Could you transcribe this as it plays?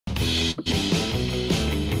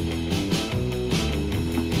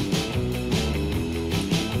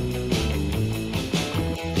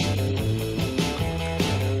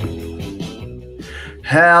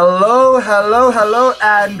Hello, hello, hello,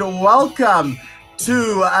 and welcome to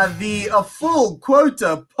the Full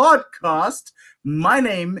Quota podcast. My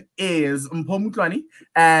name is Mpho,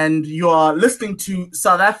 and you are listening to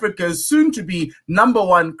South Africa's soon-to-be number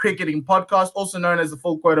one cricketing podcast, also known as the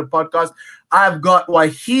Full Quota podcast. I've got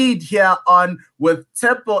Wahid here on with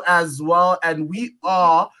Tsepo as well, and we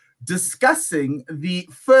are discussing the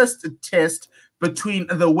first test between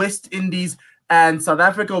the West Indies and South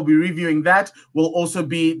Africa. Will be reviewing that. We'll also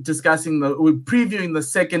be we're previewing the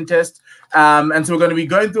second test. And so we're going to be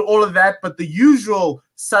going through all of that. But the usual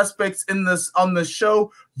suspects on the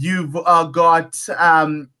show, you've got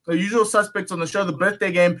the usual suspects on the show, the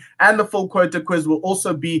birthday game and the full quota quiz will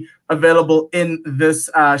also be available in this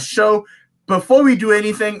show. Before we do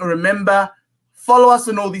anything, remember, follow us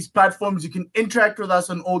on all these platforms. You can interact with us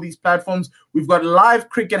on all these platforms. We've got live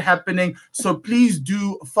cricket happening, so please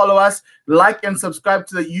do follow us. Like and subscribe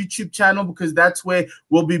to the YouTube channel because that's where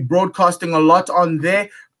we'll be broadcasting a lot on there.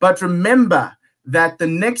 But remember that the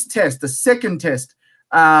next test, the second test,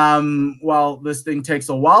 while this thing takes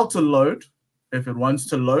a while to load, if it wants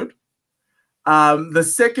to load, the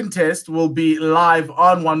second test will be live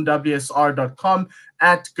on 1WSR.com,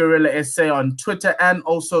 at Gorilla SA on Twitter, and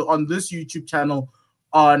also on this YouTube channel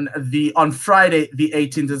on Friday the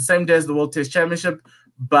 18th, the same day as the World Test Championship,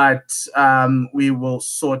 but we will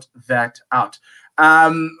sort that out.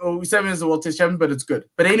 We said it's the World Test Championship, but it's good.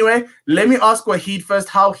 But anyway, let me ask Wahid first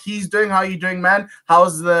how he's doing. How are you doing, man?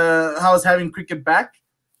 How's having cricket back?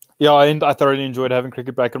 Yeah, I thoroughly enjoyed having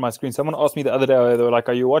cricket back on my screen. Someone asked me the other day, they were like,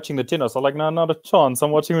 "Are you watching the tennis?" I was like, "No, not a chance.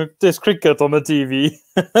 I'm watching Test cricket on the TV."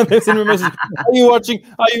 And they sent me a message, Are you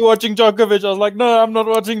watching Djokovic?" I was like, "No, I'm not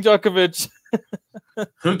watching Djokovic."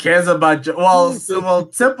 Who cares about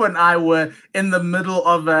Tip and I were in the middle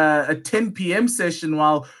of a 10 p.m. session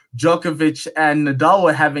while Djokovic and Nadal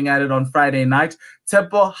were having at it on Friday night.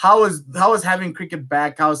 Tsepo, how is having cricket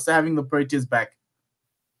back? How's having the Proteas back?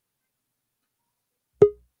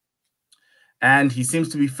 And he seems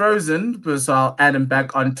to be frozen, so I'll add him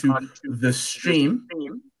back onto the stream.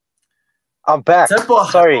 I'm back. Tsepo,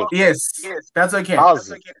 sorry. Yes, that's okay.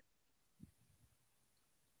 How's it?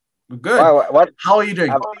 Good. What? How are you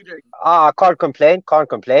doing? I can't complain.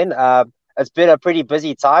 It's been a pretty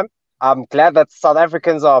busy time. I'm glad that South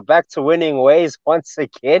Africans are back to winning ways once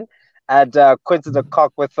again. And Quinton de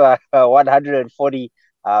Kock with 140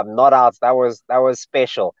 not outs. That was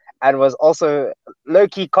special, and was also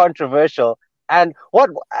low-key controversial. And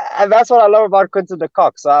that's what I love about Quinton de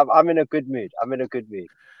Kock. So I'm in a good mood.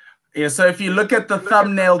 Yeah. So if you look at the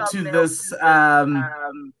thumbnail to this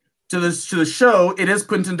to the show, it is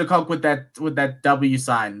Quinton de Kock with that W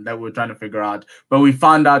sign that we're trying to figure out. But we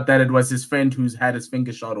found out that it was his friend who's had his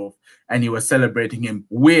finger shot off, and he was celebrating him.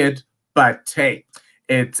 Weird, but hey,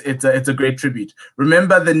 it's a great tribute.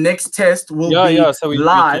 Remember, the next test will be so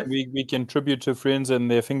live. We can tribute to friends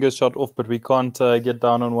and their fingers shot off, but we can't get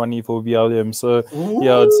down on one knee for BLM. So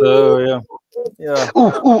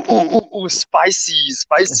Ooh, spicy.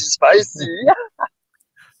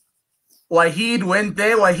 Wahid went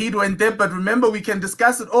there, but remember, we can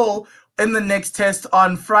discuss it all in the next test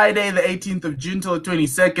on Friday, the 18th of June till the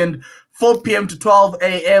 22nd, 4 p.m. to 12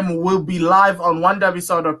 a.m. We'll be live on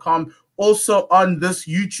 1WSR.com, also on this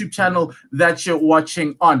YouTube channel that you're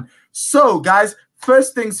watching on. So, guys,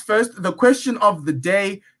 first things first, the question of the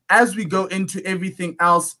day, as we go into everything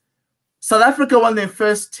else, South Africa won their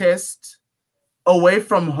first test away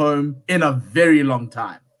from home in a very long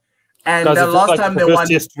time. And the last time they won,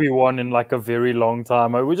 test we won in like a very long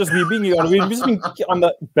time. We've just been on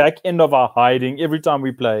the back end of our hiding every time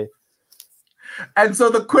we play. And so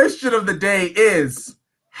the question of the day is,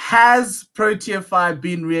 has Protea Fire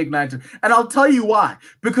been reignited? And I'll tell you why.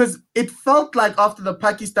 Because it felt like after the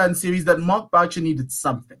Pakistan series that Mark Boucher needed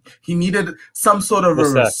something. He needed some sort of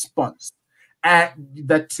response. At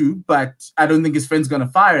that too, but I don't think his friend's going to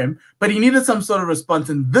fire him. But he needed some sort of response.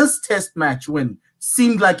 And this test match win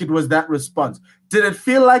seemed like it was that response. Did it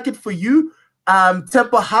feel like it for you?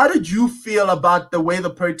 Tsepo, how did you feel about the way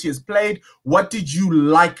the Proteas played? What did you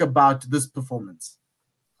like about this performance?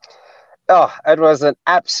 Oh, it was an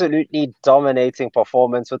absolutely dominating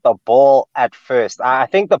performance with the ball at first. I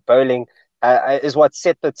think the bowling is what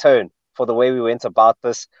set the tone for the way we went about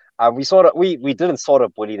this. We didn't sort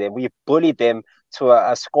of bully them. We bullied them to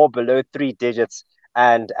a score below 3 digits.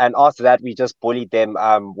 And after that, we just bullied them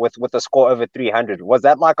with a score over 300. Was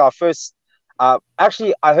that like our first?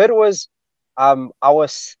 Actually, I heard it was our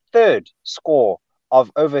third score of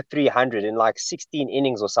over 300 in like 16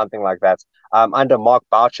 innings or something like that under Mark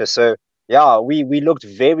Boucher. So, yeah, we looked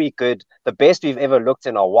very good. The best we've ever looked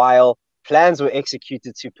in a while. Plans were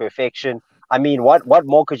executed to perfection. I mean, what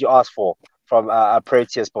more could you ask for from a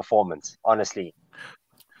Proteas performance, honestly?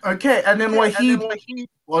 Okay, and then Wahid,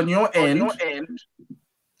 on your end,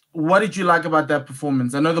 what did you like about that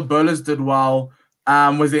performance? I know the bowlers did well.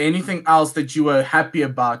 Was there anything else that you were happy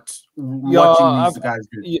about watching these guys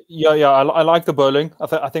do? Yeah. I like the bowling.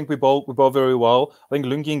 I think we bowled very well. I think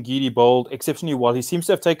Lungi Ngidi bowled exceptionally well. He seems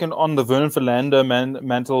to have taken on the Vernon Philander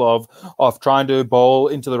mantle of trying to bowl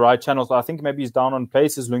into the right channels. I think maybe he's down on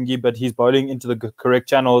pace as Lungi, but he's bowling into the correct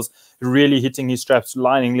channels, really hitting his straps,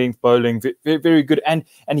 lining length bowling, very, very good. And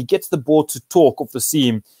he gets the ball to talk off the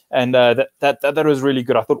seam. And that was really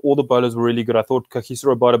good. I thought all the bowlers were really good. I thought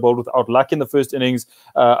Kagiso Rabada bowled without luck in the first innings.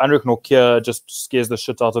 Anrich Nortje just scares the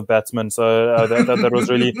shit out of batsmen. So that was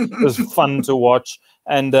really was fun to watch.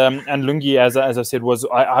 And Lungi, as I said,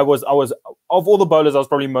 I was of all the bowlers, I was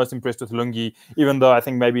probably most impressed with Lungi, even though I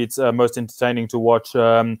think maybe it's most entertaining to watch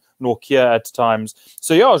Nortje at times.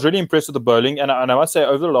 So yeah, I was really impressed with the bowling. And I must say,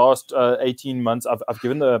 over the last 18 months, I've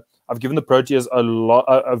given the Proteas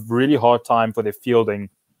a really hard time for their fielding.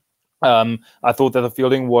 I thought that the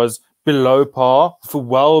fielding was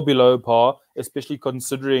well below par, especially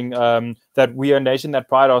considering that we are a nation that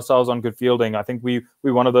pride ourselves on good fielding. I think we're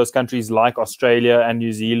one of those countries like Australia and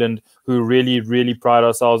New Zealand who really, really pride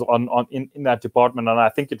ourselves in that department. And I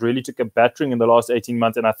think it really took a battering in the last 18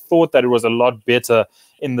 months. And I thought that it was a lot better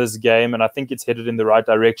in this game. And I think it's headed in the right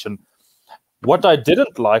direction. What I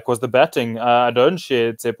didn't like was the batting. I don't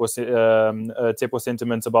share Tsepo's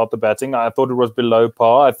sentiments about the batting. I thought it was below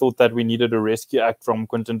par. I thought that we needed a rescue act from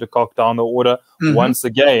Quinton de Kock down the order once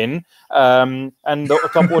again. And the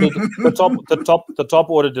top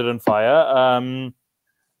order didn't fire.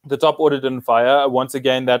 The top order didn't fire. Once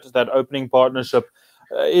again, that opening partnership.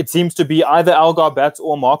 It seems to be either Algar bats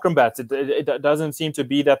or Markram bats. It doesn't seem to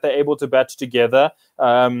be that they're able to bat together.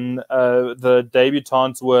 The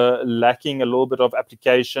debutants were lacking a little bit of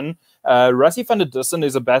application. Rassie van der Dussen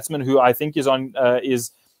is a batsman who I think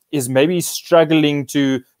is maybe struggling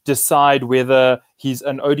to decide whether he's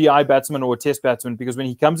an ODI batsman or a test batsman, because when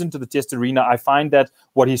he comes into the test arena, I find that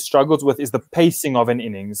what he struggles with is the pacing of an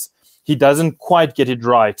innings. He doesn't quite get it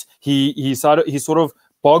right. He sort of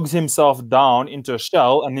bogs himself down into a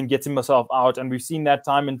shell and then gets himself out, and we've seen that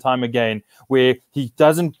time and time again where he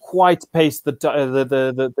doesn't quite pace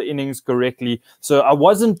the innings correctly. So I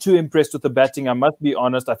wasn't too impressed with the batting, I must be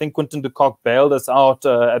honest. I think Quinton de Kock bailed us out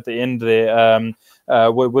at the end there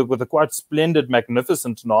with a quite splendid,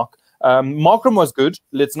 magnificent knock. Markram was good.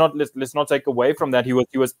 Let's not take away from that. He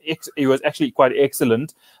was actually quite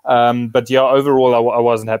excellent. But yeah, overall, I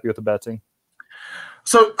wasn't happy with the batting.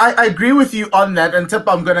 So I agree with you on that, and Tip,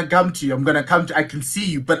 I'm going to come to you. I can see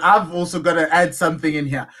you, but I've also got to add something in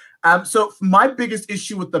here. So my biggest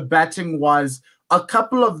issue with the batting was a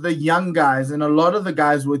couple of the young guys and a lot of the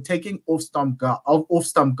guys were taking off-stump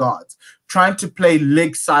guards, trying to play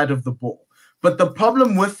leg side of the ball. But the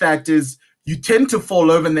problem with that is you tend to fall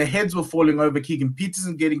over, and their heads were falling over. Keegan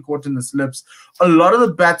Peterson getting caught in the slips. A lot of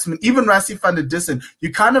the batsmen, even Rassie van der Dussen,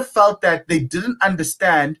 you kind of felt that they didn't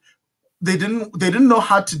understand. They didn't know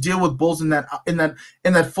how to deal with balls in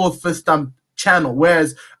that fourth, fifth stump channel.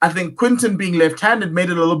 Whereas I think Quinton being left-handed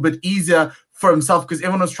made it a little bit easier for himself because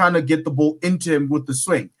everyone was trying to get the ball into him with the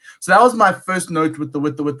swing. So that was my first note with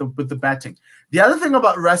the batting. The other thing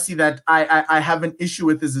about Rassie that I have an issue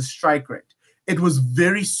with is the strike rate. It was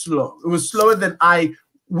very slow. It was slower than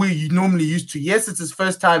we normally used to. Yes, it's his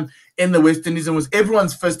first time in the West Indies and was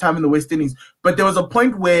everyone's first time in the West Indies. But there was a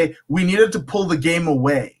point where we needed to pull the game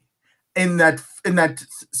away. In that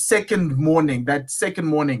second morning,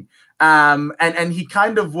 and he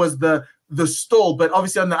kind of was the stall, but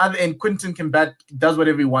obviously on the other end, Quinton can bat, does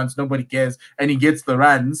whatever he wants, nobody cares, and he gets the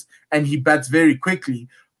runs, and he bats very quickly.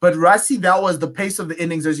 But Rassie, that was the pace of the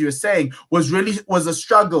innings, as you were saying, was a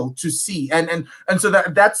struggle to see, and so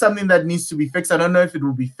that's something that needs to be fixed. I don't know if it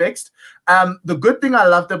will be fixed. The good thing I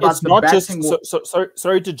loved about the batting.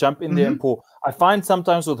 Sorry to jump in there, and Paul. I find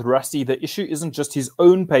sometimes with Rassie, the issue isn't just his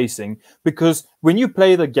own pacing, because when you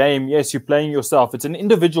play the game, yes, you're playing yourself. It's an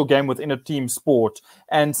individual game within a team sport.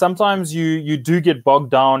 And sometimes you do get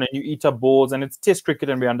bogged down and you eat up balls, and it's test cricket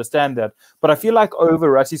and we understand that. But I feel like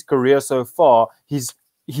over Rassie's career so far, he's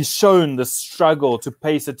shown the struggle to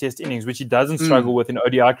pace a test innings, which he doesn't struggle with in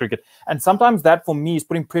ODI cricket. And sometimes that, for me, is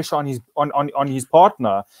putting pressure on his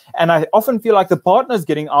partner. And I often feel like the partner is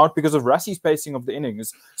getting out because of Rassie's pacing of the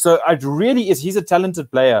innings. So it really is, he's a talented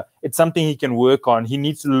player. It's something he can work on. He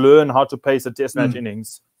needs to learn how to pace a test match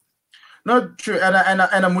innings. No, true. And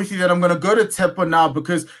I'm with you that I'm going to go to Tsepo now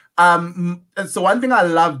because so one thing I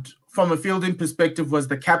loved from a fielding perspective was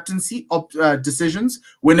the captaincy decisions.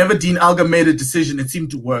 Whenever Dean Elgar made a decision, it seemed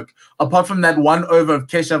to work. Apart from that one over of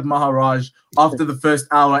Keshav Maharaj after the first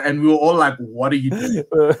hour, and we were all like, "What are you doing?"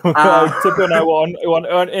 Tipper and I were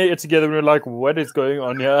on air together. We were like, "What is going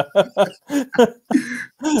on here?"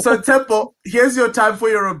 So, Tempo, here's your time for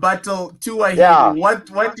your rebuttal to Wahid. Yeah. What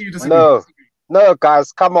do you disagree? No,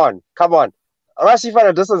 guys, come on. Rashid van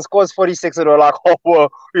der Dussen scores 46 and we're like, oh, well,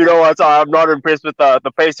 you know what, I'm not impressed with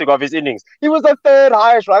the pacing of his innings. He was the third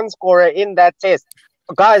highest run scorer in that test.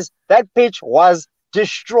 Guys, that pitch was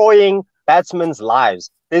destroying batsmen's lives.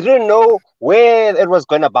 They didn't know where it was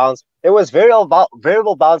going to bounce. There was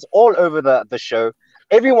variable bounce all over the show.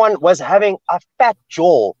 Everyone was having a fat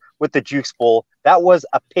jaw with the Duke's ball. That was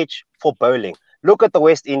a pitch for bowling. Look at the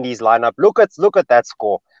West Indies lineup. Look at that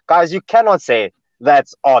score. Guys, you cannot say that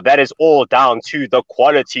is all down to the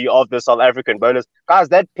quality of the South African bowlers. Guys,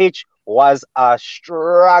 that pitch was a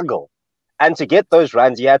struggle. And to get those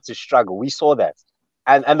runs, you had to struggle. We saw that.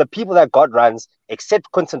 And the people that got runs,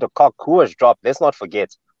 except Quinton de Kock, who was dropped, let's not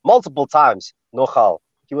forget, multiple times, Nochal.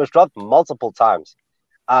 He was dropped multiple times.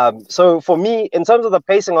 So for me, in terms of the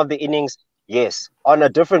pacing of the innings, yes, on a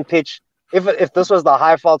different pitch, if this was the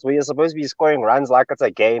high fault where you're supposed to be scoring runs like it's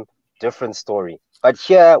a game, different story. But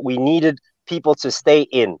here, we needed people to stay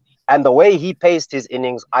in. And the way he paced his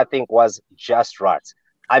innings, I think, was just right.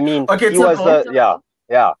 I mean, okay, he was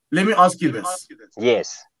yeah. Let me ask you this.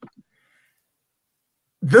 Yes.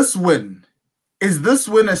 Is this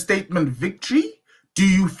win a statement victory? Do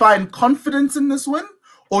you find confidence in this win?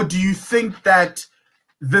 Or do you think that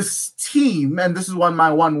this team, and this is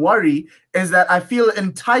my one worry, is that I feel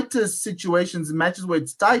in tighter situations, in matches where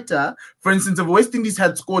it's tighter, for instance, if West Indies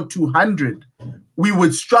had scored 200, we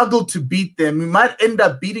would struggle to beat them. We might end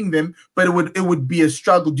up beating them, but it would be a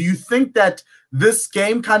struggle. Do you think that this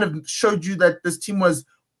game kind of showed you that this team was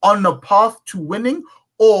on a path to winning,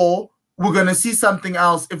 or we're going to see something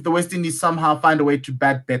else if the West Indies somehow find a way to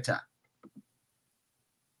bat better?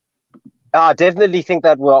 I definitely think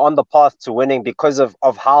that we're on the path to winning because of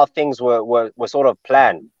how things were sort of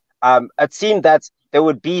planned. It seemed that there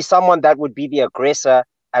would be someone that would be the aggressor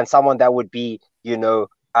and someone that would be,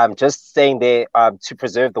 just staying there to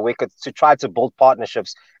preserve the wickets, to try to build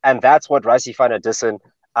partnerships. And that's what Rassie van der Dussen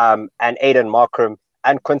and Aiden Markram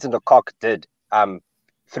and Quinton de Kock did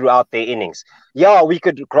throughout their innings. Yeah, we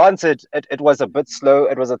could, granted, it was a bit slow.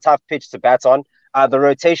 It was a tough pitch to bat on. The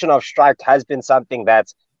rotation of strike has been something that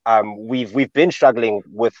we've been struggling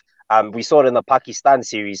with. We saw it in the Pakistan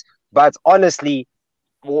series, but honestly,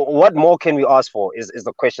 what more can we ask for is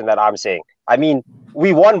the question that I'm saying. I mean,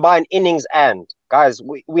 we won by an innings, and guys,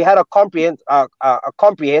 we had a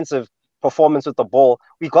comprehensive performance with the ball.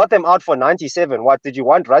 We got them out for 97. What did you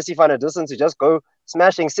want Rassie van der Dussen to just go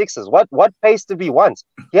smashing sixes? What pace did we want?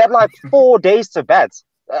 He had like 4 days to bat.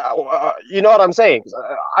 You know what I'm saying?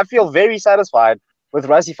 I feel very satisfied with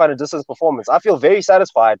Rassie van der Dussen's performance. I feel very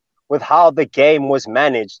satisfied with how the game was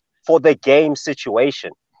managed for the game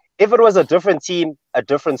situation. If it was a different team, a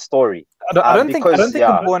different story. I don't think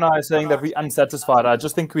Kabo and I are saying that we're unsatisfied. I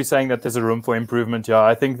just think we're saying that there's a room for improvement here.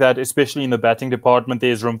 I think that especially in the batting department,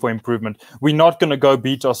 there's room for improvement. We're not going to go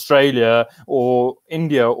beat Australia or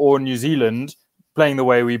India or New Zealand playing the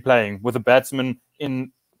way we're playing, with the batsmen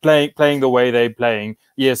in playing the way they're playing.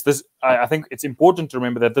 Yes, I think it's important to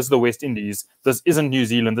remember that this is the West Indies. This isn't New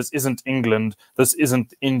Zealand. This isn't England. This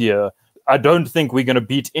isn't India. I don't think we're going to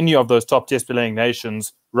beat any of those top test playing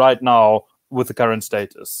nations right now with the current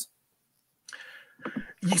status.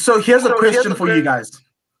 So here's a question for you guys.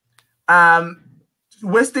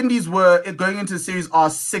 West Indies were going into the series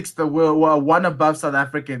are sixth, were one above South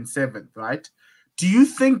Africa in seventh, right? Do you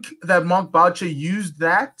think that Mark Boucher used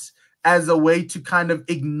that as a way to kind of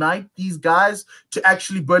ignite these guys to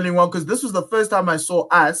actually bowling well? Because this was the first time I saw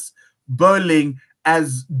us bowling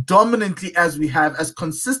as dominantly as we have, as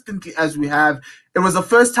consistently as we have. It was the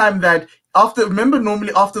first time that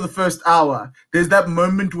normally after the first hour, there's that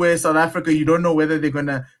moment where South Africa, you don't know whether they're going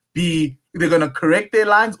to correct their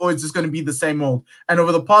lines or it's just going to be the same old. And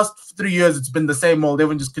over the past 3 years, it's been the same old.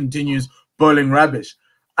 Everyone just continues bowling rubbish.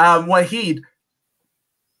 Wahid,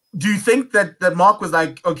 do you think that Mark was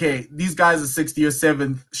like, okay, these guys are 60th or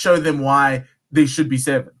 7th, show them why they should be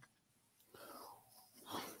 7th?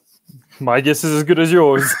 My guess is as good as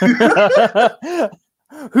yours.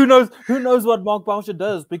 Who knows what Mark Boucher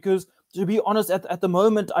does? Because to be honest, at the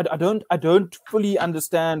moment, I don't fully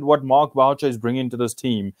understand what Mark Boucher is bringing to this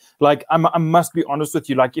team. Like, I must be honest with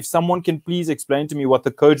you. Like, if someone can please explain to me what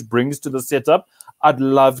the coach brings to the setup, I'd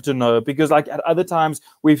love to know. Because like at other times,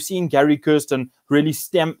 we've seen Gary Kirsten really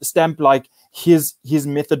stamp like his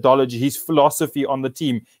methodology, his philosophy on the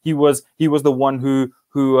team. He was the one who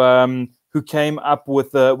came up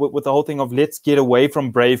with the whole thing of let's get away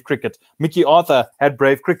from brave cricket. Mickey Arthur had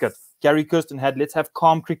brave cricket. Gary Kirsten had let's have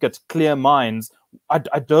calm cricket, clear minds.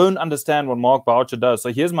 I don't understand what Mark Boucher does.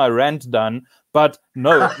 So here's my rant done. But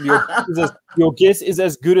no, your guess is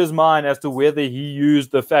as good as mine as to whether he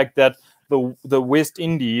used the fact that the West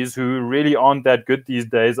Indies, who really aren't that good these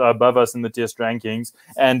days, are above us in the Test rankings.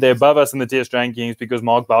 And they're above us in the Test rankings because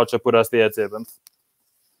Mark Boucher put us there at 7th.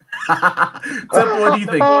 What do you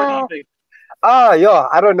think? Yeah,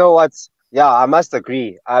 I don't know I must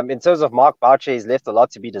agree. In terms of Mark Boucher, he's left a lot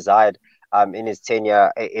to be desired in his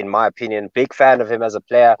tenure, in my opinion. Big fan of him as a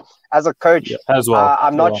player. As a coach, as well.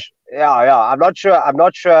 I'm not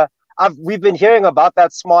sure. We've been hearing about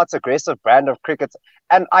that smart, aggressive brand of cricket.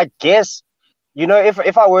 And I guess,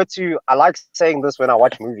 if I were to, I like saying this when I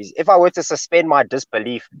watch movies, if I were to suspend my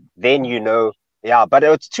disbelief, then but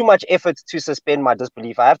it's too much effort to suspend my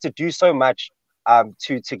disbelief. I have to do so much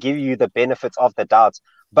to give you the benefits of the doubt.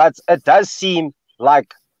 But it does seem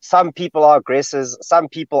like some people are aggressors, some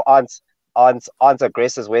people aren't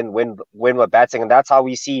aggressors when we're batting, and that's how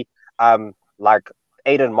we see like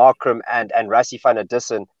Aiden Markram and Rassie van der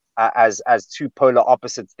Dussen as two polar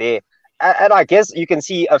opposites there. And I guess you can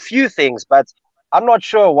see a few things, but I'm not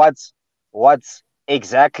sure what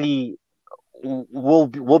exactly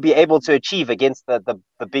we'll be able to achieve against the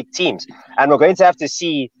big teams. And we're going to have to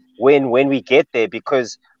see when we get there,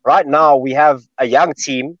 because right now we have a young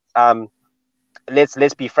team.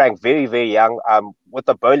 Let's be frank, very, very young, with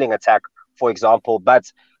the bowling attack, for example.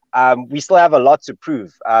 But we still have a lot to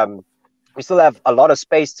prove. We still have a lot of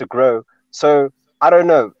space to grow. So I don't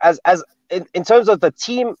know. As in terms of the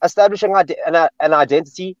team establishing an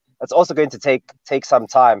identity, it's also going to take some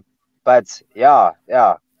time. But I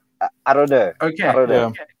don't know. Okay. I don't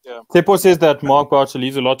know. Yeah. Tepo says that Mark Boucher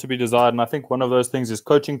leaves a lot to be desired, and I think one of those things is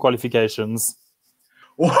coaching qualifications.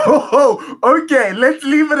 Whoa, okay, let's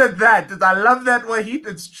leave it at that. I love that, Wahid.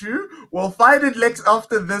 It's true. We'll find it next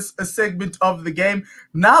after this segment of the game.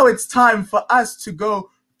 Now it's time for us to go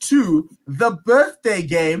to the birthday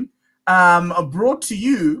game, brought to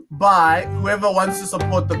you by whoever wants to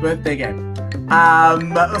support the birthday game.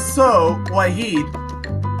 So, Wahid,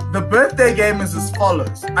 the birthday game is as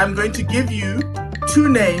follows. I'm going to give you 2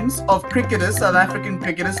 names of cricketers, South African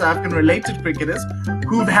related cricketers,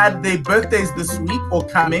 who've had their birthdays this week or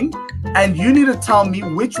coming, and you need to tell me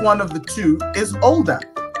which one of the 2 is older.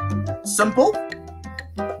 Simple?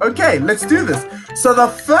 Okay, let's do this. So the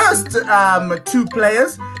first 2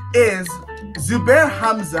 players is Zubair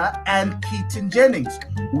Hamza and Keaton Jennings.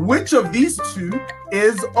 Which of these 2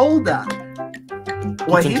 is older?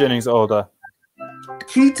 Keaton Jennings older.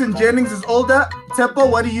 Keaton Jennings is older.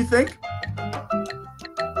 Tepo, what do you think?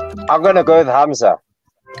 I'm going to go with Hamza.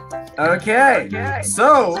 Okay,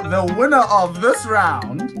 so the winner of this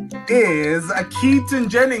round is Keaton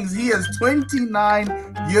Jennings. He is 29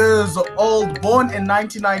 years old, born in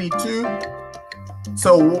 1992.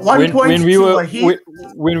 So one point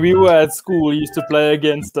when we were at school, he used to play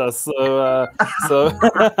against us. So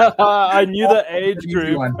I knew the age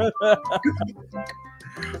group.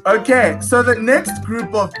 Okay, so the next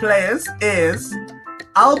group of players is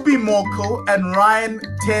Albie Morkel and Ryan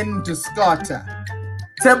ten Doeschate.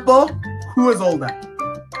 Tepo, who is older?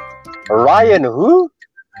 Ryan who?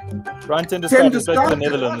 Ryan ten Doeschate plays for the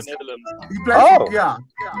Netherlands. He plays, yeah.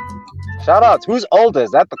 Shout out. Who's older?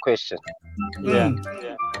 Is that the question? Yeah.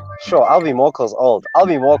 Sure, Albie Morkel's old.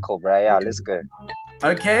 Albie Morkel, bro. Yeah, let's go.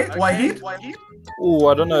 Okay, Wahid? Oh,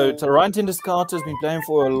 I don't know. Ryan ten Doeschate has been playing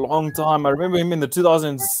for a long time. I remember him in the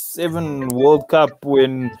 2007 World Cup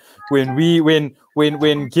when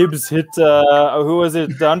Gibbs hit who was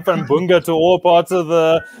it? Dan van Bunga to all parts of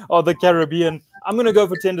the Caribbean. I'm gonna go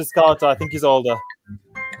for ten Doeschate. I think he's older.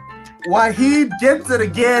 Wahid gets it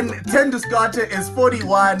again. Ten Doeschate is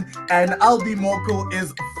 41 and Albie Morkel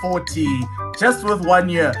is 40, just with 1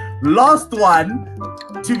 year. Last one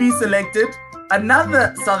to be selected,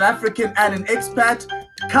 another South African and an expat,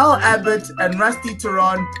 Carl Abbott and Rusty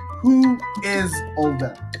Turon. Who is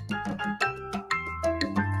older?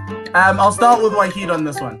 I'll start with Wahid on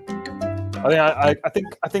this one. I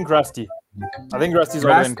think Rusty. I think Rusty's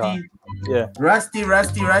older than Carl. Yeah. Rusty.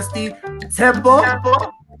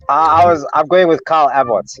 Tepo. I'm going with Carl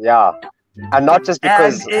Abbott. Yeah. And not just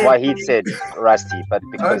because And it- Wahid said Rusty, but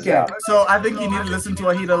because Okay, so I think you need to listen to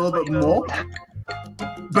Wahid a little bit more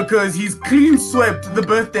because he's clean swept the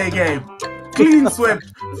birthday game. Clean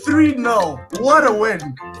swept 3-0. What a win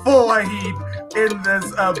for Wahid in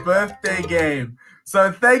this birthday game.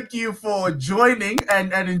 So thank you for joining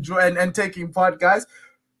and enjoy and taking part, guys.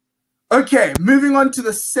 Okay, moving on to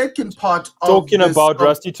the second part of Talking this, about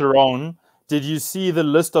Rusty Tyrone, did you see the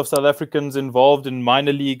list of South Africans involved in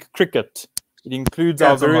minor league cricket? It includes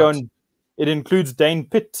our very own. It includes Dane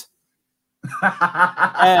Pitt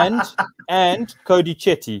and Cody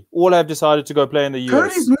Chetty. All have decided to go play in the US.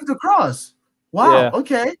 Cody's moved across. Wow. Yeah.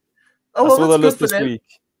 Okay. Oh, I well, saw the that's list good this for them.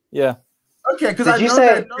 week. Yeah. Okay, because Did I you know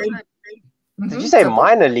say- that. Did you say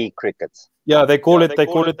minor league cricket? Yeah, they call it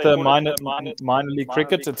the minor league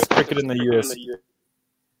cricket. It's cricket in the US.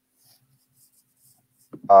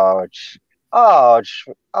 Ouch. Ouch.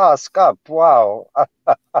 Oh, Scup. Wow.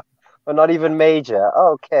 We're not even major.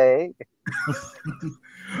 Okay.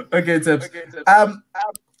 Okay, Tips.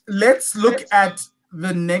 Let's look at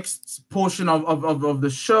the next portion of the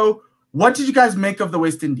show. What did you guys make of the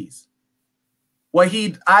West Indies?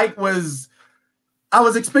 Wahid, I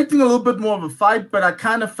was expecting a little bit more of a fight, but I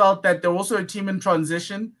kind of felt that they're also a team in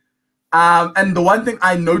transition. And the one thing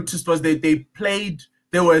I noticed was they played.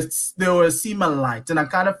 They were Seema light, and I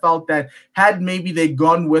kind of felt that had maybe they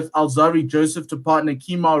gone with Alzari Joseph to partner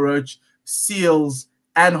Kemar Roach, Seals,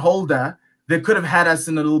 and Holder, they could have had us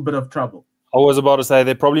in a little bit of trouble. I was about to say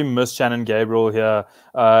they probably missed Shannon Gabriel here.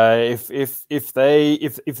 If they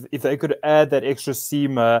could add that extra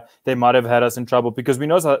seamer, they might have had us in trouble because we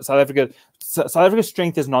know South Africa's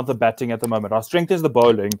strength is not the batting at the moment. Our strength is the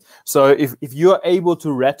bowling. So if you're able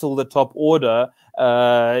to rattle the top order,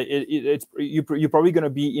 you're probably going to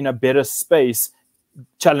be in a better space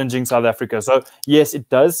challenging South Africa. So yes, it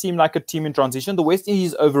does seem like a team in transition. The West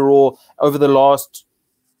Indies overall over the last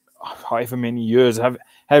however many years have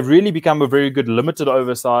really become a very good limited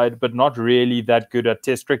over side, but not really that good at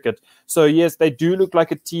Test cricket. So yes, they do look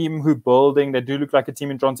like a team who building. They do look like a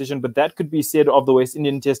team in transition, but that could be said of the West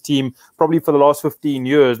Indian Test team. Probably for the last 15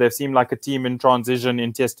 years, they've seemed like a team in transition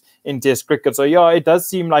in Test cricket. So yeah, it does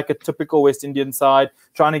seem like a typical West Indian side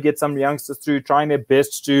trying to get some youngsters through, trying their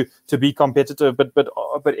best to be competitive.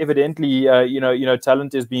 But evidently,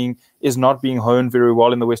 talent is not being honed very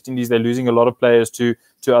well in the West Indies. They're losing a lot of players to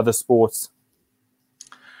other sports.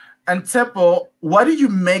 And Tsepo, what did you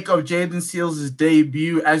make of Jaden Seals'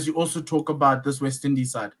 debut as you also talk about this West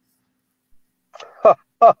Indies side?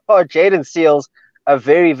 Jaden Seals, a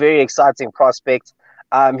very, very exciting prospect.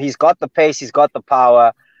 He's got the pace, he's got the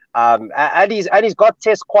power, and he's got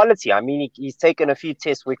Test quality. I mean, he's taken a few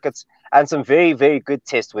Test wickets and some very, very good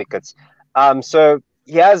Test wickets. So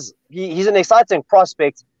he's an exciting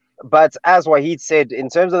prospect. But as Wahid said, in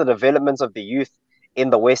terms of the development of the youth in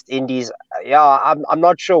the West Indies, I'm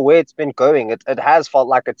not sure where it's been going. It has felt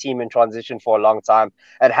like a team in transition for a long time.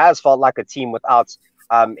 It has felt like a team without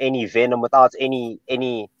any venom, without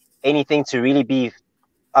anything to really be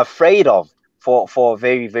afraid of for a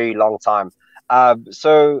very, very long time.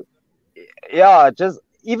 So just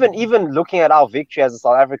even looking at our victory as the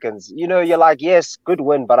South Africans, you're like, yes, good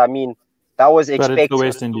win, but I mean that was expected. But it's the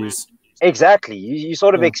West Indies. Exactly, you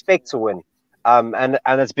sort of expect to win, and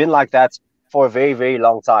it's been like that for a very, very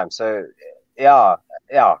long time. So, yeah.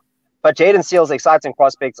 But Jaden Seals, exciting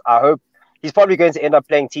prospects. I hope he's probably going to end up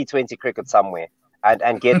playing T20 cricket somewhere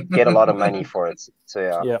and get a lot of money for it.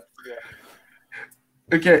 So, yeah.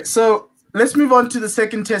 Okay, so let's move on to the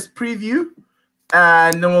second test preview,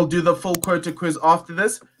 and then we'll do the full quota quiz after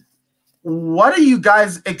this. What are you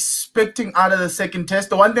guys expecting out of the second test?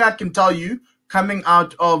 The one thing I can tell you coming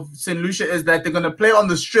out of St. Lucia is that they're going to play on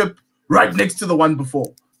the strip right next to the one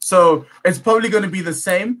before. So it's probably going to be the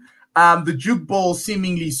same. The Duke ball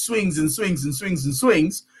seemingly swings and swings and swings and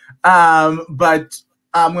swings. But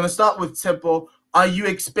I'm going to start with Tsepo. Are you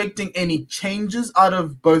expecting any changes out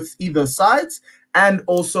of either sides? And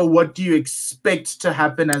also, what do you expect to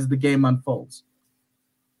happen as the game unfolds?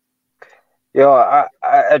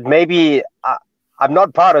 Maybe I'm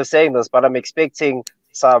not proud of saying this, but I'm expecting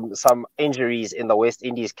some injuries in the West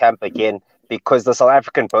Indies camp again, because the South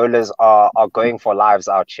African bowlers are going for lives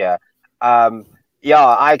out here.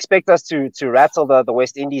 I expect us to rattle the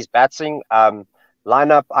West Indies batting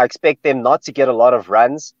lineup. I expect them not to get a lot of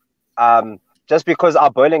runs, just because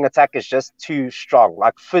our bowling attack is just too strong,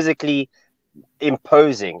 like physically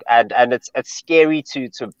imposing, and it's scary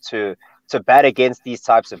to bat against these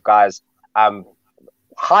types of guys.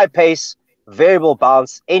 High pace, variable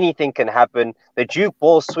bounce, anything can happen. The Duke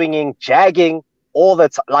ball swinging, jagging, all the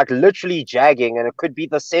like literally jagging, and it could be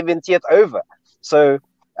the 70th over. So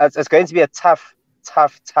it's going to be a tough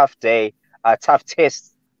day, a tough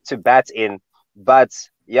test to bat in. But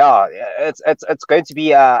yeah, it's going to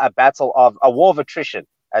be a battle of a war of attrition,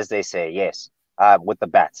 as they say. Yes, with the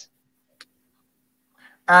bat.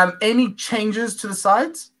 Any changes to the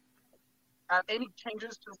sides?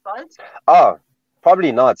 Oh,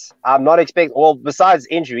 probably not. I'm not expect. Well, besides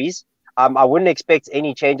injuries, I wouldn't expect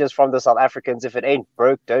any changes from the South Africans. If it ain't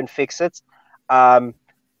broke, don't fix it.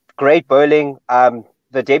 Great bowling. The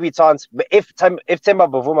debutants. If Temba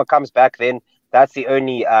Bavuma comes back, then that's the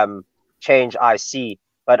only change I see.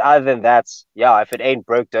 But other than that, yeah, if it ain't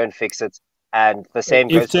broke, don't fix it. And the same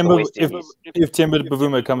goes to the West Indies. If Temba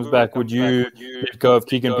Bavuma comes back, would you let go of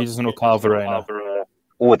Keegan Peterson or Kyle Verreynne?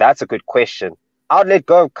 Oh, that's a good question. I'd let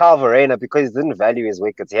go of Kyle Verreynne because he didn't value his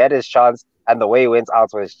wickets. He had his chance, and the way he went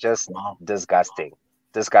out was just disgusting.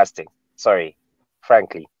 Disgusting. Sorry,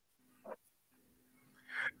 frankly.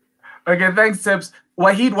 Okay, thanks, Tips.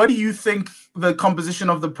 Wahid, what do you think the composition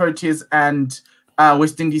of the Proteas and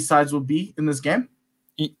West Indies sides will be in this game?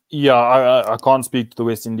 Yeah, I can't speak to the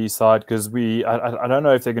West Indies side because I don't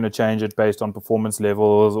know if they're going to change it based on performance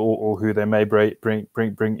levels or who they may bring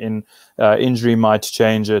in. Injury might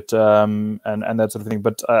change it and that sort of thing.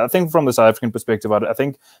 But I think from the South African perspective, I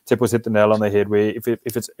think Tepos hit the nail on the head. Where if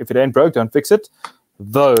it ain't broke, don't fix it.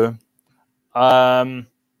 Though, I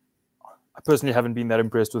personally haven't been that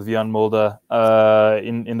impressed with Wiaan Mulder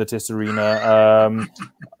in the Test arena.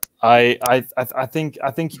 I think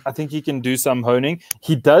he can do some honing.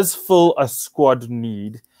 He does fill a squad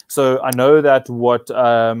need. So I know that what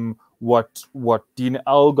Dean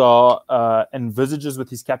Elgar envisages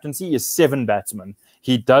with his captaincy is 7 batsmen.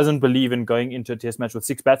 He doesn't believe in going into a test match with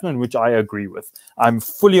 6 batsmen, which I agree with. I'm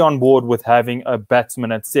fully on board with having a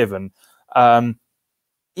batsman at 7.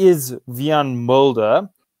 Is Wiaan Mulder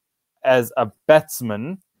as a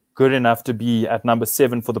batsman good enough to be at number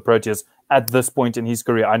 7 for the Proteas at this point in his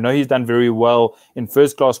career? I know he's done very well in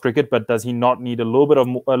first-class cricket, but does he not need a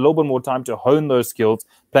little bit more time to hone those skills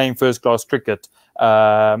playing first-class cricket?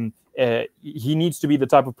 He needs to be the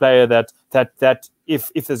type of player that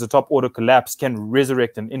if there's a top order collapse can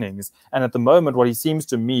resurrect an innings. And at the moment, what he seems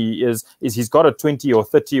to me is he's got a 20 or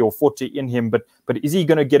 30 or 40 in him, but is he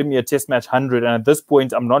going to get me a Test match 100? And at this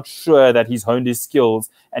point, I'm not sure that he's honed his skills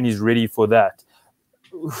and he's ready for that.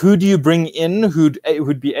 Who do you bring in who'd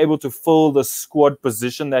be able to fill the squad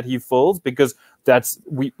position that he fills? Because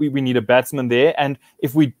we need a batsman there. And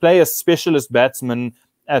if we play a specialist batsman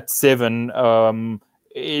at 7,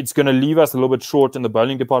 it's going to leave us a little bit short in the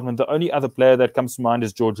bowling department. The only other player that comes to mind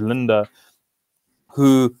is George Linder,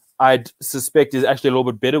 who I'd suspect is actually a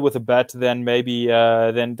little bit better with a bat than maybe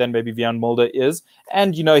Wiaan Mulder is.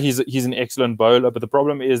 And he's an excellent bowler. But the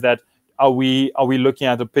problem is that are we looking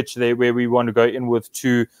at a pitch there where we want to go in with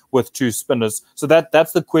two spinners? So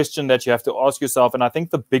that's the question that you have to ask yourself. And I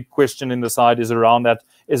think the big question in the side is around that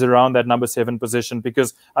number 7 position,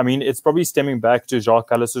 because I mean it's probably stemming back to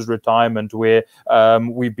Jacques Kallis's retirement, where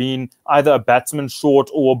we've been either a batsman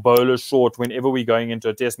short or a bowler short whenever we're going into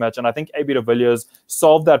a test match. And I think AB de Villiers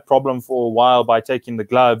solved that problem for a while by taking the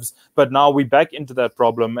gloves, but now we're back into that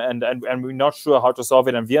problem and we're not sure how to solve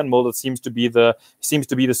it. And Wiaan Mulder seems to be the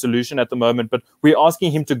solution at the moment, but we're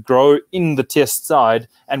asking him to grow in the test side,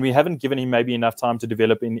 and we haven't given him maybe enough time to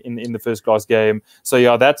develop in the first class game. So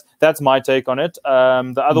yeah, that's my take on it.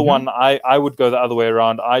 The other one, I would go the other way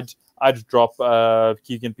around. I'd drop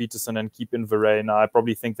Keegan Peterson and keep in Verreynne. I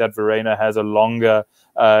probably think that Verreynne has a longer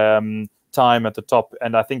time at the top,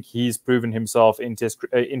 and I think he's proven himself in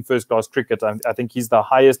first class cricket. I think he's the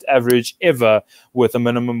highest average ever with a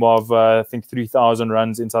minimum of I think 3,000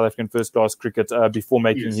 runs in South African first class cricket before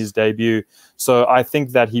making his debut. So I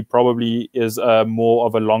think that he probably is more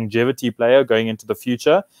of a longevity player going into the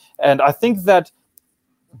future, and I think that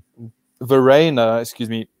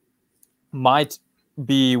Verreynne, might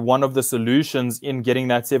be one of the solutions in getting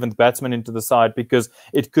that 7th batsman into the side, because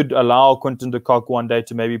it could allow Quinton de Kock one day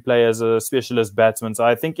to maybe play as a specialist batsman. So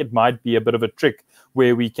I think it might be a bit of a trick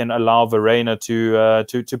where we can allow Verreynne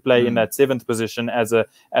to play in that 7th position as a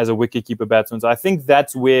wicketkeeper batsman. So I think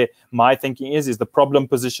that's where my thinking is the problem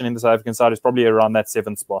position in the South African side is probably around that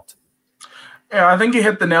 7th spot. Yeah, I think you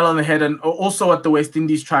hit the nail on the head. And also what the West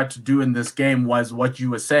Indies tried to do in this game was what you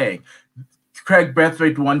were saying. Craig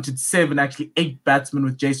Brathwaite wanted 7, actually 8 batsmen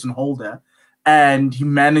with Jason Holder, and he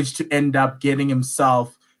managed to end up getting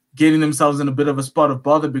themselves in a bit of a spot of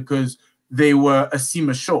bother because they were a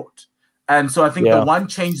seamer short. And so I think the one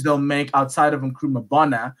change they'll make outside of Nkrumah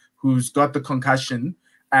Bonner, who's got the concussion,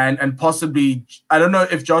 and possibly, I don't know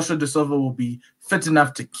if Joshua De Silva will be fit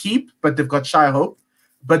enough to keep, but they've got Shai Hope.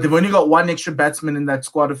 but they've only got one extra batsman in that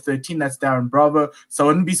squad of 13. That's Darren Bravo. So I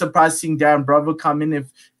wouldn't be surprised seeing Darren Bravo come in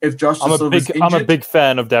if Josh Da Silva's injured. I'm a big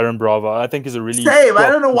fan of Darren Bravo. I think he's a really same. I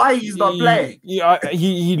don't know why he's not playing.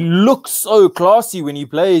 He looks so classy when he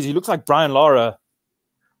plays. He looks like Brian Lara,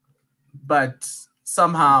 but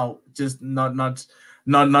somehow just not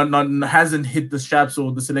hasn't hit the straps,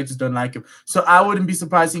 or the selectors don't like him. So I wouldn't be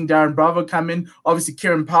surprised seeing Darren Bravo come in. Obviously,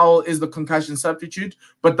 Kieran Powell is the concussion substitute,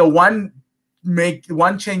 but the one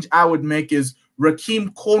change I would make is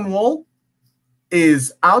Rakeem Cornwall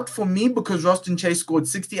is out for me because Roston Chase scored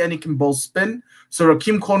 60 and he can bowl spin. So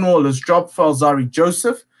Rakeem Cornwall is dropped for Alzari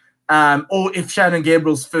Joseph. Or if Shannon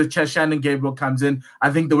Gabriel comes in, I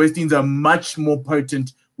think the West Indies are much more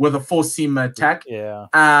potent with a four-seamer attack. Yeah.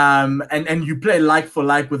 And you play like for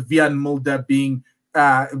like with Vian Mulder being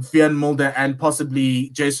Vian Mulder and possibly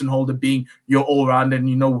Jason Holder being your all-rounder, and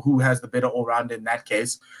you know who has the better all-rounder in that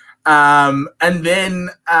case. But I'm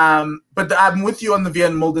with you on the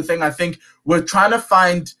Vian Mulder thing. I think we're trying to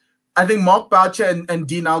find. I think Mark Boucher and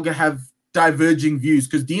Dean Alger have diverging views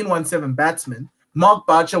because Dean won 7 batsmen. Mark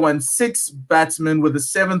Boucher won 6 batsmen, with the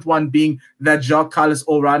 7th one being that Jacques Kallis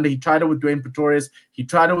all-rounder. He tried it with Dwayne Pretorius. He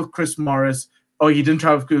tried it with Chris Morris. Oh, he didn't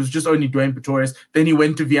try it because it was just only Dwayne Pretorius. Then he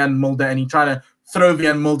went to Vian Mulder and he tried to throw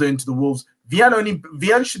Vian Mulder into the Wolves.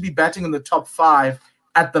 Vian should be batting in the top 5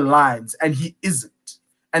 at the Lions, and he isn't.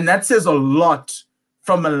 And that says a lot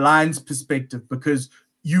from a Lions perspective because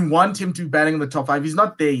you want him to be batting in the top 5. He's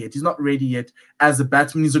not there yet. He's not ready yet as a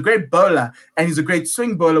batsman. He's a great bowler, and he's a great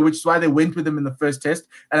swing bowler, which is why they went with him in the first test.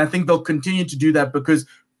 And I think they'll continue to do that because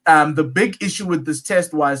the big issue with this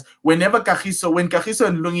test was when Kagiso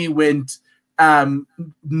and Lungi went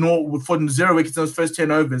for 0 wickets in those first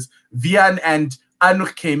 10 overs, Vian and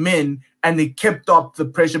Anuk came in and they kept up the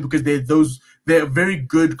pressure because they're a very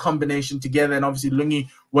good combination together, and obviously Lungi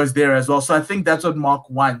was there as well. So I think that's what Mark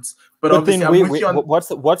wants. But obviously, I'm with you on,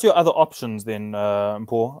 what's your other options then,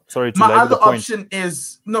 Paul? Sorry to my labor other the point. option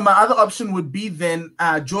is my other option would be then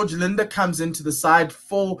George Linder comes into the side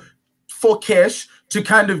for Kesh to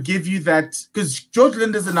kind of give you that, because George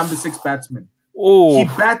Linder's a number 6 batsman. Oh, he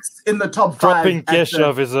bats in the top 5. Dropping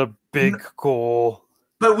Keshav is a big call.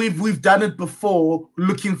 But we've done it before,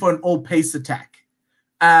 looking for an all-pace attack.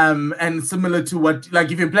 And similar to what,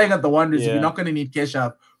 like if you're playing at the Wanderers, if you're not going to need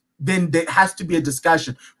Keshav, then there has to be a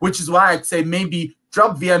discussion, which is why I'd say maybe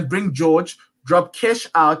drop Vian, bring George, drop Kesh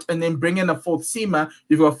out, and then bring in a 4th seamer.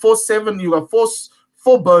 You've got 4-7, you've got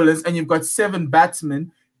four bowlers, and you've got 7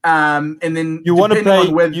 batsmen. And then you want to play.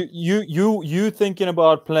 You thinking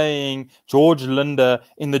about playing George Linder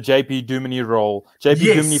in the JP Duminy role.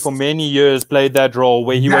 JP Duminy for many years played that role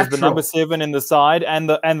where he was the number 7 in the side and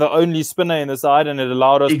the only spinner in the side, and it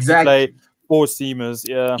allowed us to play 4 seamers.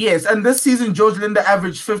 Yeah. Yes, and this season George Linder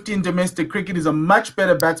averaged 15 domestic cricket. He's a much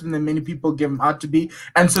better batsman than many people give him out to be.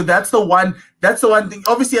 And so that's the one thing.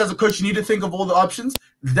 Obviously, as a coach, you need to think of all the options.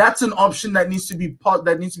 That's an option that needs to be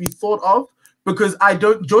thought of. Because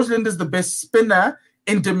George Linder's the best spinner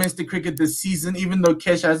in domestic cricket this season, even though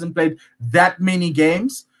Kesh hasn't played that many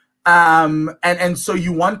games. And so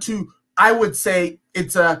you want to, I would say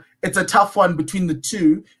it's a tough one between the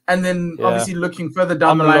two. And then obviously looking further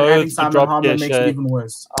down the line, adding Simon Harmer makes it even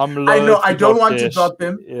worse. I know I don't want to drop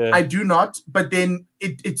him. Yeah. I do not. But then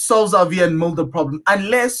it solves our Vian Mulder problem.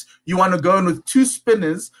 Unless you want to go in with 2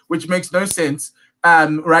 spinners, which makes no sense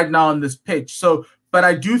right now on this pitch. But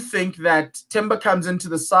I do think that Timber comes into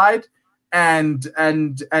the side, and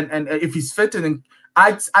if he's fit, and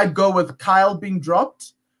I'd go with Kyle being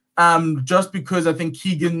dropped, just because I think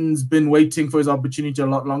Keegan's been waiting for his opportunity a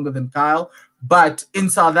lot longer than Kyle. But in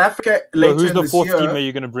South Africa, later who's the 4th year, teamer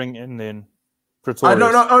you're going to bring in then? Pretorius.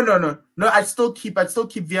 No. I'd still keep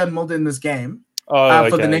Vian Mulder in this game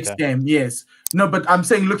for the next game. Yes, no, but I'm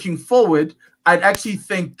saying looking forward, I'd actually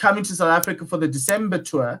think coming to South Africa for the December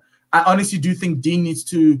tour. I honestly do think Dean needs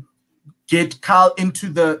to get Carl into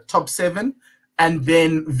the top 7, and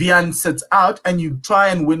then Vian sits out, and you try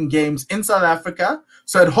and win games in South Africa.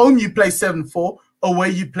 So at home you play 7-4,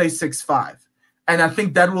 away you play 6-5, and I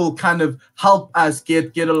think that will kind of help us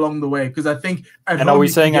get along the way. Because I think. And are we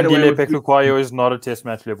saying Andile Pekukwayo is not a Test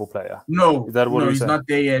match level player? No, is that what he's not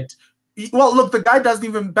there yet. Well, look, the guy doesn't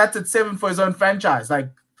even bat at 7 for his own franchise.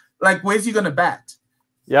 Like where's he gonna bat?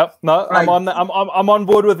 Yep, no, I'm on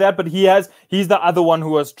board with that, but he's the other one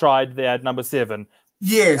who has tried there at number 7.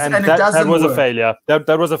 Yes, and it doesn't that was work. A failure. That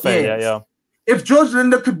was a failure, yes. Yeah. If George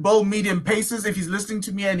Linder could bowl medium paces, if he's listening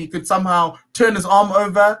to me and he could somehow turn his arm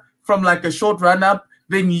over from like a short run up,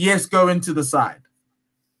 then yes, go into the side.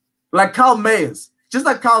 Like Carl Mayers. Just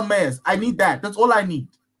like Carl Mayers. I need that. That's all I need.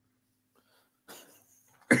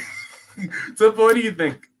 So what do you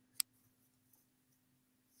think?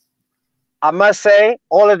 I must say,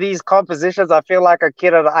 all of these compositions, I feel like a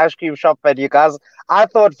kid at an ice cream shop. And you guys, I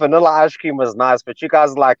thought vanilla ice cream was nice, but you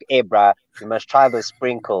guys are like, hey, bruh, you must try the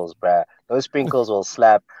sprinkles, bruh. Those sprinkles will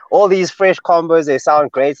slap. All these fresh combos, they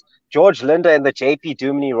sound great. George Linda in the JP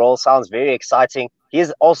Duminy role sounds very exciting.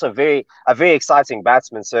 He's also a very exciting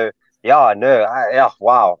batsman. So, yeah, no,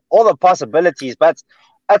 wow. All the possibilities, but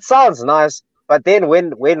it sounds nice. But then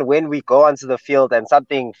when we go onto the field and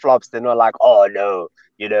something flops, then we're like, oh, no,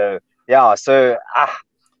 you know. Yeah, so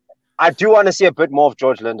I do want to see a bit more of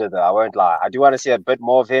George Linda, though. I won't lie. I do want to see a bit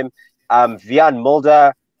more of him. Wiaan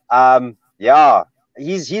Mulder, yeah,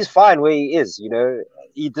 he's fine where he is. You know,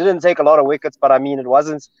 he didn't take a lot of wickets, but I mean, it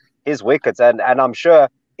wasn't his wickets, and I'm sure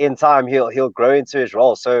in time he'll grow into his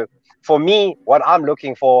role. So for me, what I'm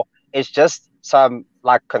looking for is just some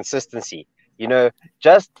like consistency. You know,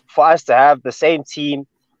 just for us to have the same team,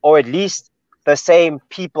 or at least the same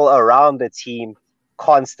people around the team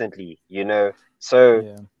constantly, you know.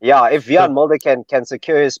 So yeah, if Wiaan Mulder can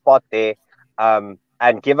secure his spot there, and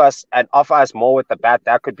give us and offer us more with the bat,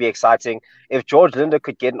 that could be exciting. If George Linda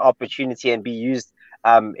could get an opportunity and be used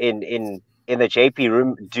in the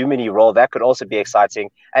JP Duminy role, that could also be exciting.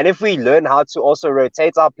 And if we learn how to also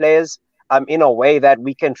rotate our players in a way that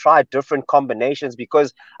we can try different combinations,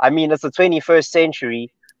 because I mean it's the 21st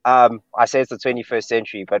century. I say it's the 21st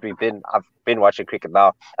century, but I've been watching cricket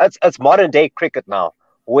now. It's modern day cricket now,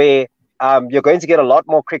 where you're going to get a lot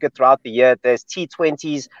more cricket throughout the year. There's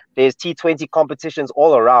T20s, there's T20 competitions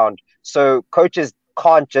all around. So coaches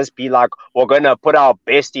can't just be like, we're going to put our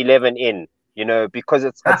best 11 in, you know, because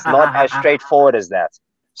it's not as straightforward as that.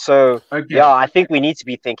 So yeah, I think we need to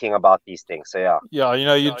be thinking about these things. So yeah, you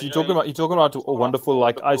know, you're talking about wonderful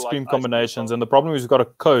like ice cream combinations, and the problem is you've got a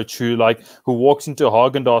coach who walks into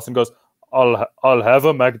Haagen-Dazs and goes, I'll have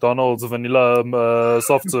a McDonald's vanilla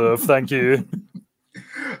soft serve, thank you.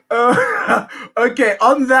 Okay,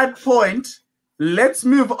 on that point, let's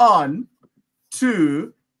move on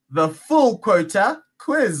to the full quota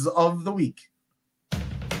quiz of the week.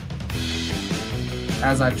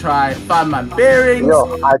 As I try find my bearings.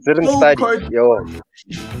 Yo, I didn't study.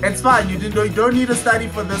 It's fine. You don't need to study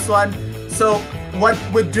for this one. So what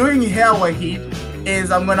we're doing here, Wahid, is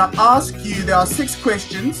I'm gonna ask you. There are 6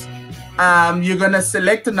 questions. You're gonna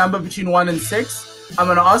select a number between 1 and 6. I'm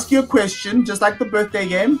gonna ask you a question, just like the birthday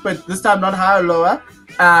game, but this time not higher or lower.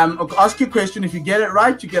 I'll ask you a question. If you get it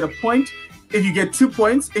right, you get a point. If you get 2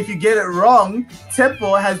 points. If you get it wrong,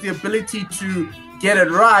 Tsepo has the ability to get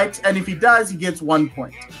it right, and if he does, he gets 1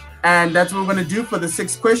 point. And that's what we're going to do for the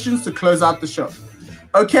 6 questions to close out the show.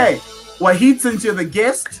 Okay, Wahid, since you're the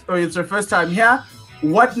guest, or it's your first time here,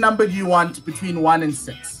 what number do you want between 1 and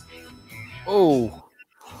 6? Oh.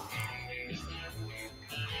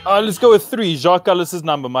 Let's go with 3. Jacques Kallis's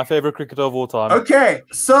number, my favorite cricketer of all time. Okay,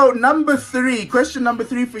 so question number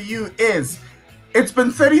 3 for you is, it's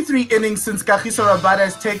been 33 innings since Kagiso Rabada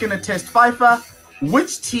has taken a test fifer.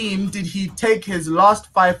 Which team did he take his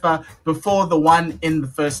last fifer before the one in the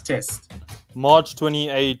first test? March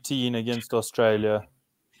 2018 against Australia.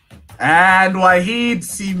 And Wahid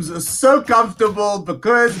seems so comfortable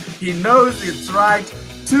because he knows it's right.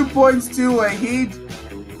 2 points to Wahid.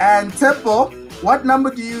 And Tsepo, what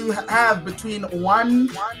number do you have between 1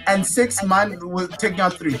 and 6? Man, we're taking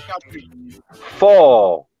out 3.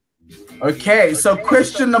 4. Okay, so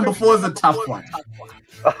question number 4 is a tough one.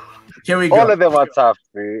 Here we go. All of them are tough,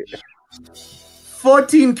 dude.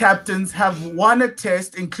 14 captains have won a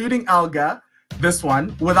test, including Alga, this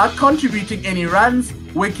one, without contributing any runs,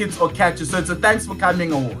 wickets, or catches. So it's a thanks for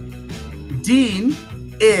coming award. Dean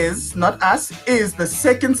is, not us, is the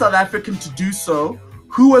second South African to do so.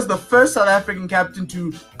 Who was the first South African captain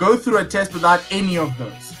to go through a test without any of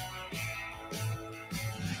those?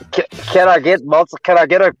 Can I get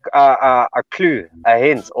a clue, a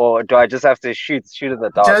hint, or do I just have to shoot in the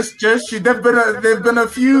dark? Just shoot. There've been a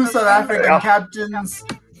few South African captains.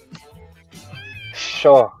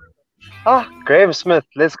 Sure. Graeme Smith.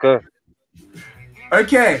 Let's go.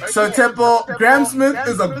 Okay, so Tsepo, Graeme Smith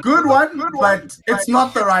is a good one, but it's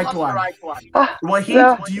not the right one.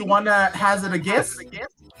 Wahid, do you want to hazard a guess?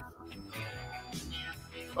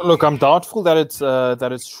 Look, I'm doubtful that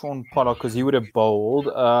it's Shaun Pollock because he would have bowled.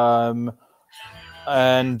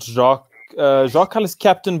 And Jacques Kallis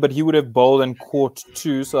captain, but he would have bowled and caught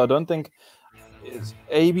too. So I don't think it's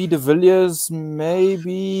AB de Villiers.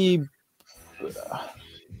 Maybe.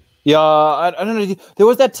 Yeah, I don't know. There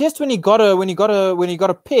was that test when he got a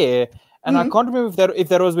pair, and I can't remember if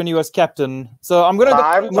that was when he was captain. So I'm gonna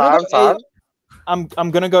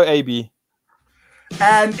go AB.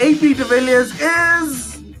 And AB de Villiers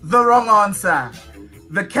is the wrong answer.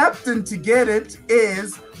 The captain to get it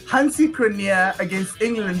is Hansi Cronje against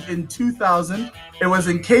England in 2000. It was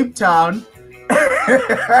in Cape Town. There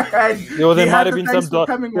might have been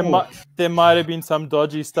there might have been some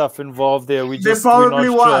dodgy stuff involved there. There probably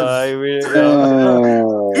was.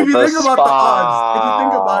 If you think about the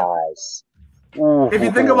odds, if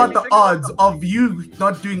you think about the odds of you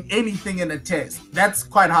not doing anything in a test, that's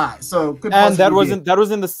quite high. So that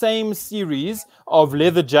was in the same series of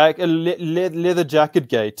leather jacket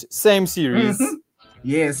gate. Same series. Mm-hmm.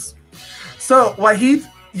 Yes. So Wahid,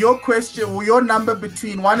 your question or your number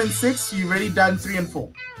between 1 and 6, you've already done 3 and 4.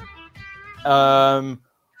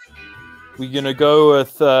 We're gonna go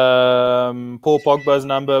with Paul Pogba's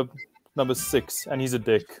number 6, and he's a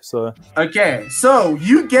dick. So okay, so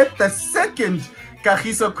you get the second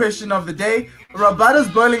Kagiso question of the day. Rabada's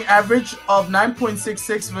bowling average of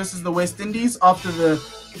 9.66 versus the West Indies after the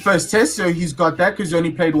first test, so he's got that because he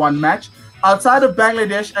only played one match. Outside of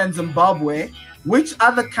Bangladesh and Zimbabwe, which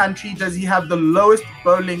other country does he have the lowest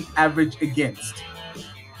bowling average against?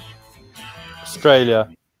 Australia.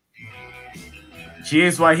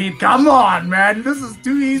 Jeez, Wahid, come on, man. This is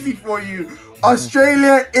too easy for you.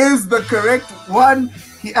 Australia is the correct one.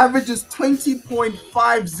 He averages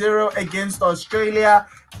 20.50 against Australia.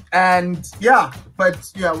 And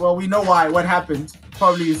well, we know why. What happened?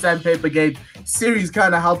 Probably Sandpaper Gate series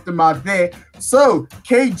kind of helped him out there. So,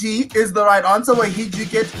 KG is the right answer. Wahid, you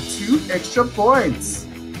get 2 extra points.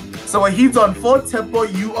 So, Wahid's on 4. Tepo,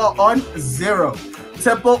 you are on 0.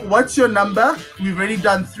 Tepo, what's your number? We've already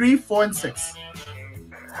done 3, 4, and 6.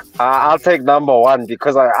 I'll take number 1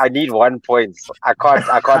 because I need 1 point. I can't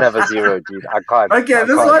have a 0, dude. I can't. Okay,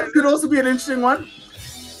 this one could also be an interesting one.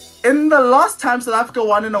 In the last time South Africa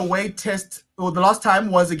won an away test, or the last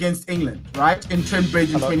time was against England, right? In Trent Bridge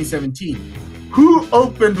in 2017. Who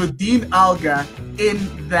opened with Dean Alga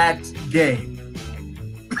in that game?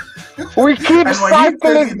 We keep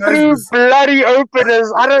cycling through bloody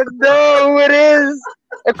openers. I don't know who it is.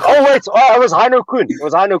 It was Heino Kuhn. It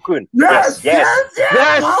was Heino Kuhn. Yes.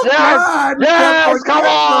 Come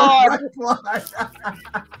on.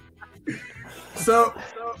 So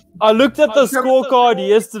I looked at the scorecard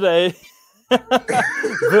yesterday.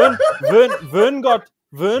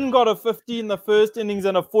 Vern got a 50 in the first innings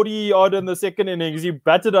and a 40 odd in the second innings. He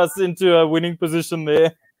batted us into a winning position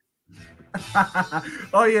there.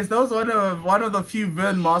 Oh yes, that was one of the few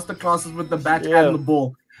Vern masterclasses with the bat and the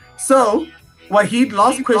ball. So Wahid,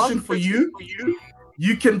 last question for you.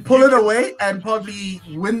 You can pull it away and probably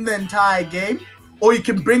win the entire game, or you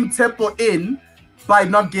can bring Tepo in by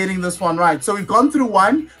not getting this one right. So we've gone through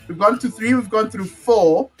 1, we've gone through 3, we've gone through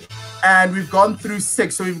 4, and we've gone through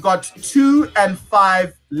 6. So we've got 2 and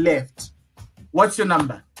 5 left. What's your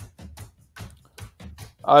number?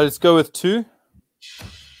 Let's go with 2.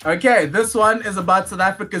 Okay, this one is about South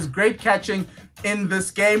Africa's great catching in this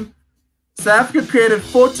game. South Africa created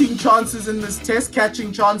 14 chances in this test,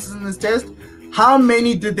 catching chances in this test. How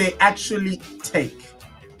many did they actually take?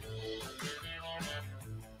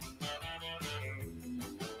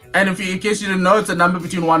 And in case you didn't know, it's a number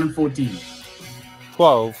between 1 and 14.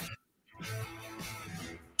 12.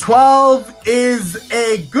 12 is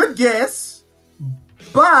a good guess,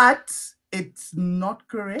 but it's not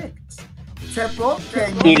correct. Tepo,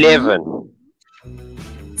 11.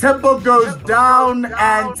 Tepo goes down,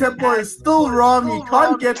 and Tepo is still wrong. He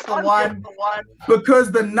can't get the 1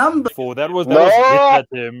 because the number 4. That was hit at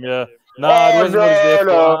him. Yeah.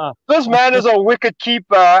 No. This man is a wicket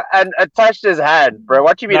keeper and attached his hand, bro.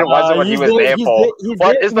 What do you mean it wasn't what he was there for?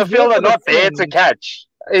 What is the fielder not there to catch?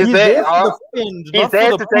 He's there for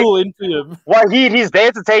the pull into him. Well, he's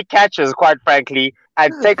there to take catches, quite frankly,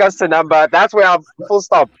 and take us to number. That's where I'm full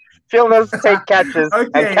stop. Fielders take catches,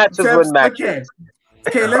 and catches win matches.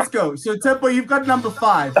 Okay, let's go. So, Tepo, you've got number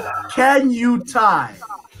 5. Can you tie?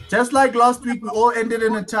 Just like last week, we all ended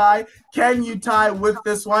in a tie. Can you tie with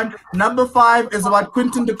this one? Number 5 is about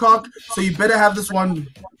Quinton de Kock, so you better have this one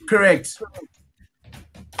correct.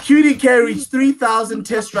 QDK reached 3,000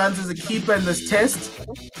 test runs as a keeper in this test.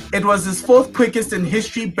 It was his 4th quickest in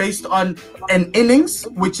history based on an innings,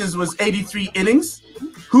 which was 83 innings.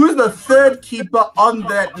 Who is the 3rd keeper on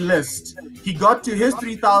that list? He got to his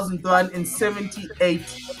 3,000th run in 78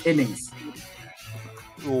 innings.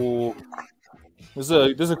 Oh, this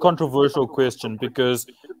is a controversial question because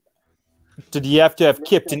did he have to have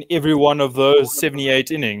kept in every one of those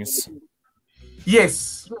 78 innings?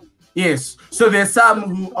 Yes. So there's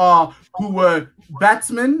some who were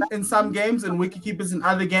batsmen in some games and wicketkeepers in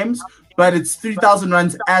other games, but it's 3,000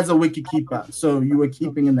 runs as a wicketkeeper. So you were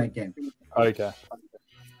keeping in that game. Okay.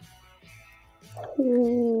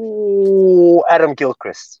 Ooh, Adam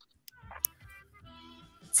Gilchrist.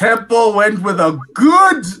 Temple went with a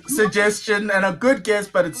good suggestion and a good guess,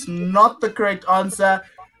 but it's not the correct answer.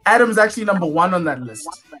 Adam's actually number 1 on that list.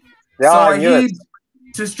 Yeah, so I knew it.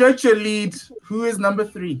 To stretch your lead, who is number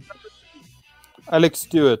 3? Alex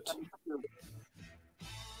Stewart.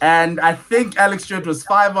 And I think Alex Stewart was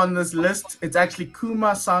 5 on this list. It's actually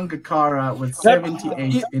Kuma Sangakkara with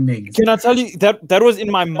 78 innings. Can I tell you, that was in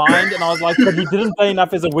my mind, and I was like, but he didn't play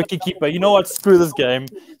enough as a wicketkeeper. You know what? Screw this game.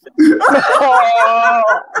 This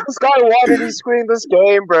guy wanted to screen this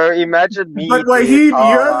game, bro. Imagine me. But Wahid,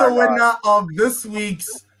 you're the winner of this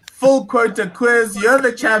week's full quota quiz. You're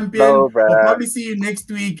the champion. No, we'll probably see you next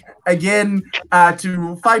week again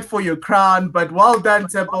to fight for your crown. But well done,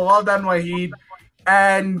 Temple. Well done, Wahid.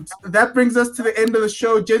 And that brings us to the end of the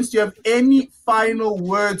show. Gents, do you have any final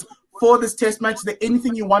words for this test match? Is there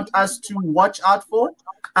anything you want us to watch out for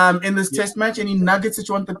in this test match? Any nuggets that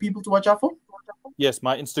you want the people to watch out for? Yes,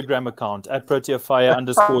 my Instagram account at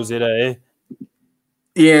 @ProteaFire_ZA.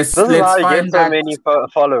 Yes, this is how you get so many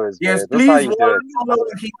followers. Yes, bro. please follow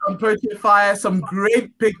him on Protea Fire. Some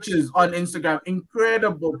great pictures on Instagram,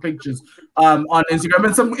 incredible pictures on Instagram,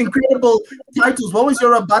 and some incredible titles. What was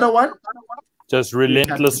your Rabada one? Just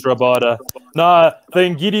relentless Rabada. Nah, the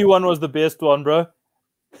Ngidi one was the best one, bro.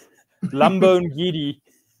 Lambo Ngidi.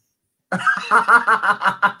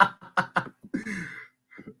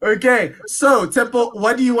 Okay, so Temple,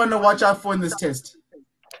 what do you want to watch out for in this test?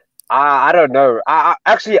 I don't know. I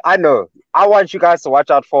know. I want you guys to watch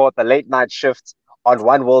out for the late night shift on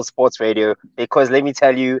One World Sports Radio, because let me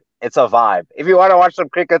tell you, it's a vibe. If you want to watch some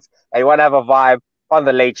cricket and you want to have a vibe on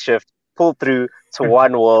the late shift, pull through to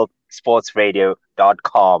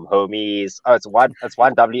oneworldsportsradio.com, homies. Oh, it's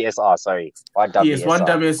 1WSR, sorry. 1WSR. Yes,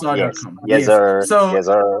 1WSR.com. Yes, sir.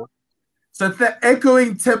 So, So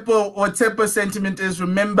echoing Tepo's sentiment is,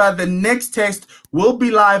 remember, the next test will be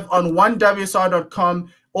live on 1WSR.com,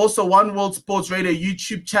 also One World Sports Radio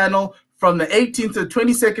YouTube channel from the 18th to the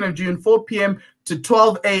 22nd of June, 4 p.m. to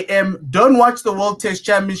 12 a.m. Don't watch the World Test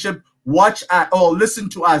Championship. Watch or listen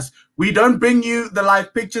to us. We don't bring you the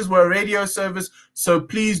live pictures. We're a radio service, so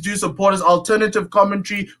please do support us. Alternative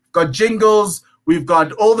commentary. We've got jingles. We've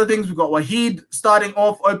got all the things. We've got Wahid starting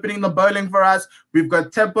off, opening the bowling for us. We've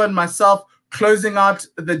got Tepo and myself closing out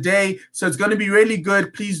the day. So it's going to be really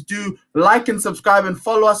good. Please do like and subscribe and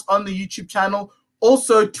follow us on the YouTube channel.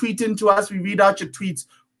 Also, tweet into us. We read out your tweets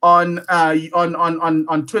on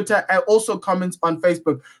Twitter, and also comments on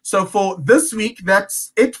Facebook. So for this week,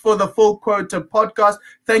 that's it for the Full Quota podcast.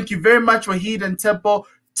 Thank you very much, Wahid and Tepo.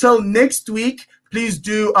 Till next week, please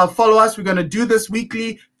do follow us. We're going to do this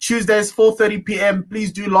weekly, Tuesdays, 4:30 p.m.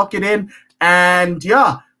 Please do lock it in. And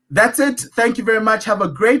yeah, that's it. Thank you very much. Have a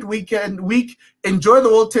great week. Enjoy the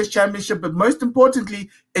World Test Championship, but most importantly,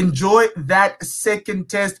 enjoy that second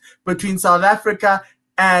test between South Africa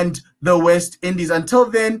and the West Indies. Until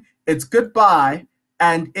then, it's goodbye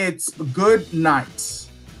and it's good night.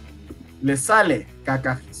 Le sale,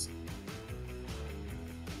 kaka.